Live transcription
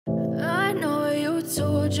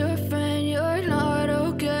told your friend you're not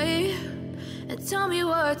okay, and tell me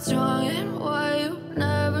what's wrong and why you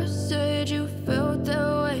never said you felt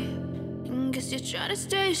that way. And guess you're trying to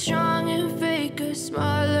stay strong and fake a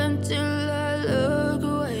smile until I look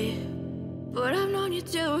away. But I've known you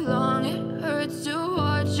too long, it hurts to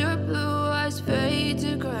watch your blue eyes fade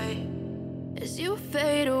to gray as you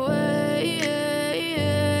fade away,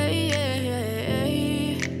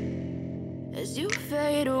 as you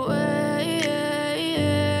fade away.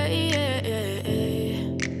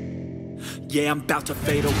 Yeah, I'm about to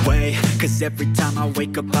fade away, cause every time I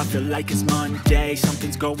wake up I feel like it's Monday.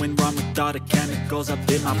 Something's going wrong with all the chemicals up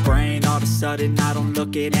in my brain. All of a sudden I don't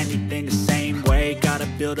look at anything the same way. Got a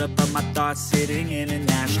buildup of my thoughts sitting in an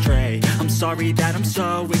ashtray. I'm sorry that I'm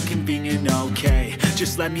so inconvenient, okay.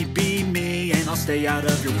 Just let me be me and I'll stay out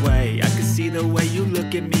of your way. I can see the way you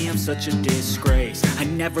look at me, I'm such a disgrace. I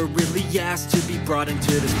never really asked to be brought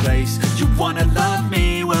into this place. You wanna love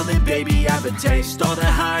me? Well then baby I have a taste. All the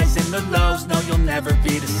highs and the lows, no you'll never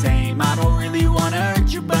be the same. I don't really wanna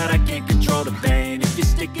hurt you but I can't control the pain. If you're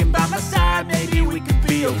sticking by my side maybe we could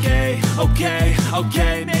be okay.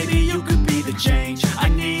 Okay, maybe you could be the change I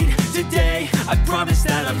need today. I promise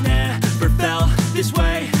that I've never felt this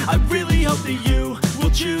way. I really hope that you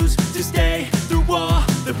will choose to stay through all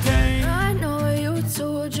the pain. I know you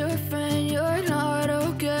told your friend you're not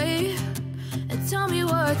okay, and tell me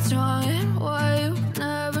what's wrong and why you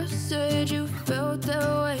never said you felt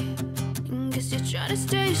that way. And guess you're trying to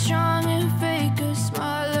stay strong and fake a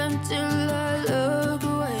smile until I look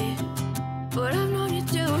away. But I've known you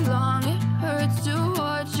too long, it hurts to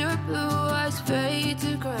watch your blue eyes fade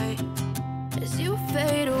to gray as you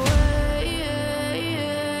fade away,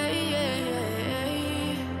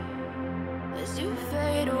 as you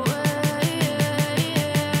fade away,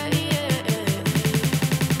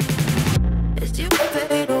 as you fade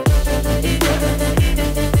away.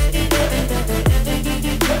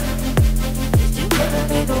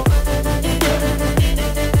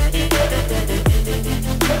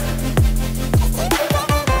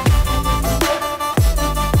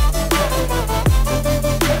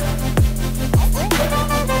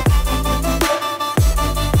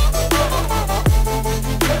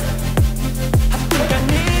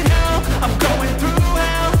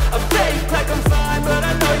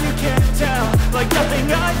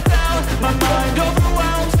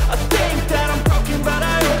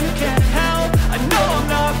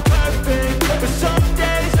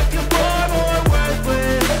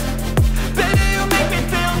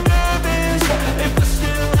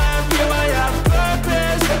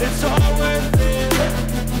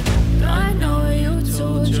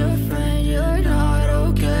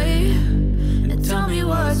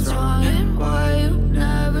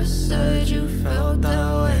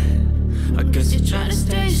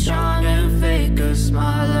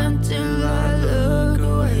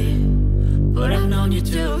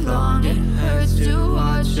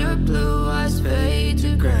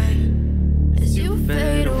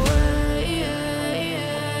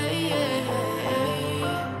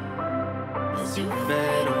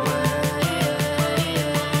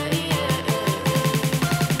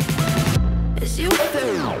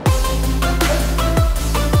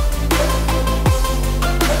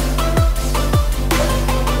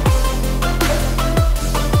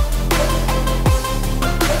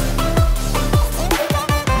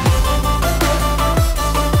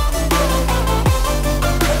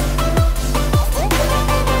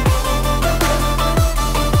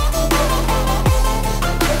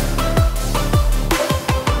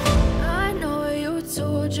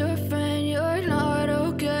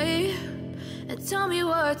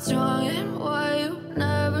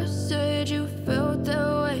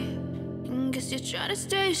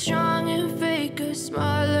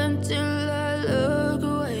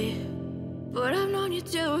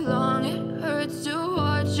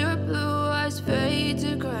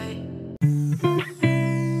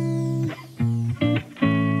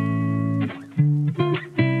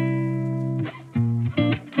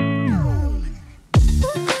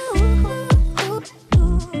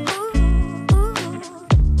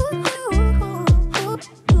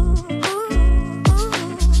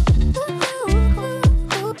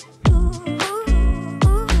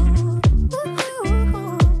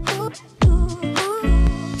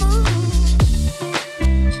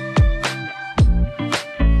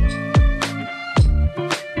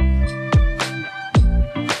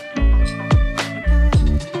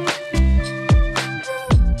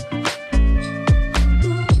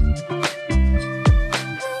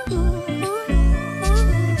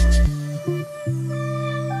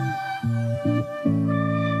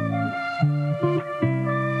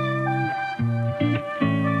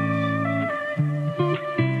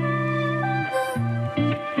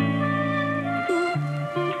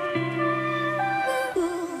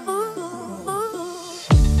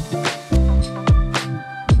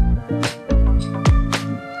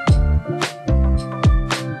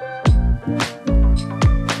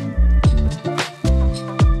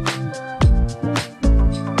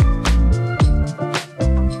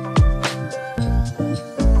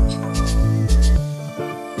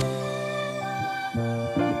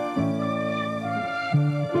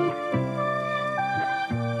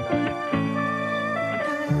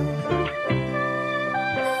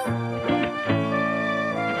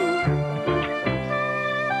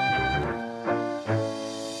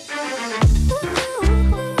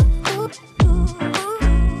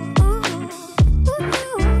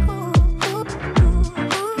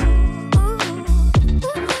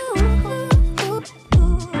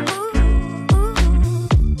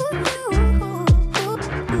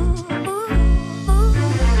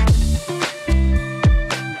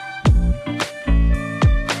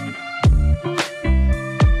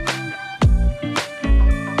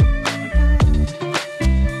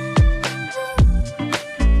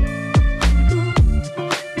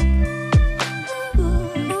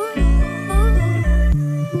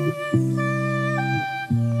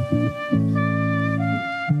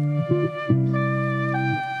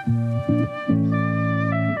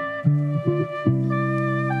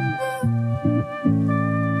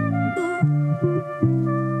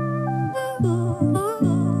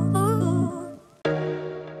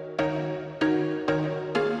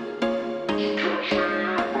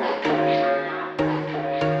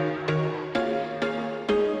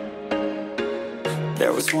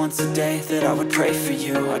 There was once a day that I would pray for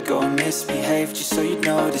you. I'd go and misbehave just so you'd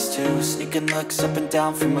notice too. Sneaking looks up and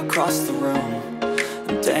down from across the room.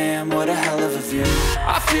 And damn, what a hell of a view.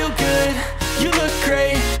 I feel good, you look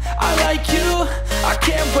great, I like you, I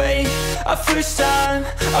can't wait. A first time,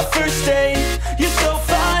 a first date. You're so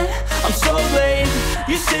fine, I'm so late.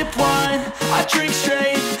 You sip wine, I drink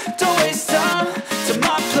straight. Don't waste time to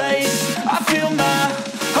my place. I feel my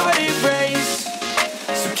heart erase.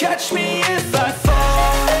 So catch me if I fall.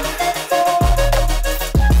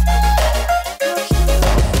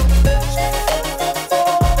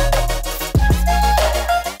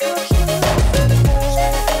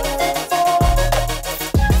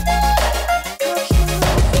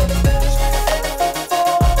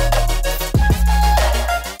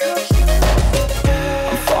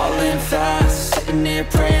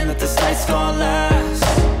 Praying that this night's gonna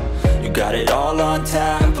last. You got it all on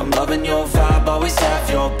tap, I'm loving your vibe, always have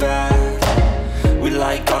your back. We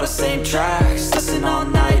like all the same tracks, listen all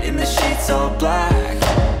night in the sheets all black.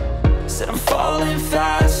 Said I'm falling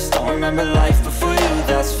fast, don't remember life before you,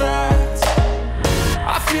 that's fact.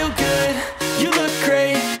 I feel good, you look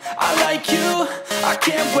great, I like you, I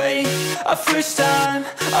can't wait. A first time,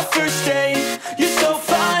 a first date. You're so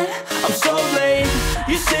fine, I'm so late.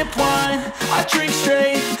 You sip wine, I drink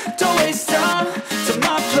straight. Don't waste time to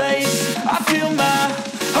my place. I feel my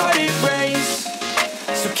heart erase.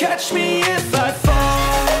 So catch me if I fall.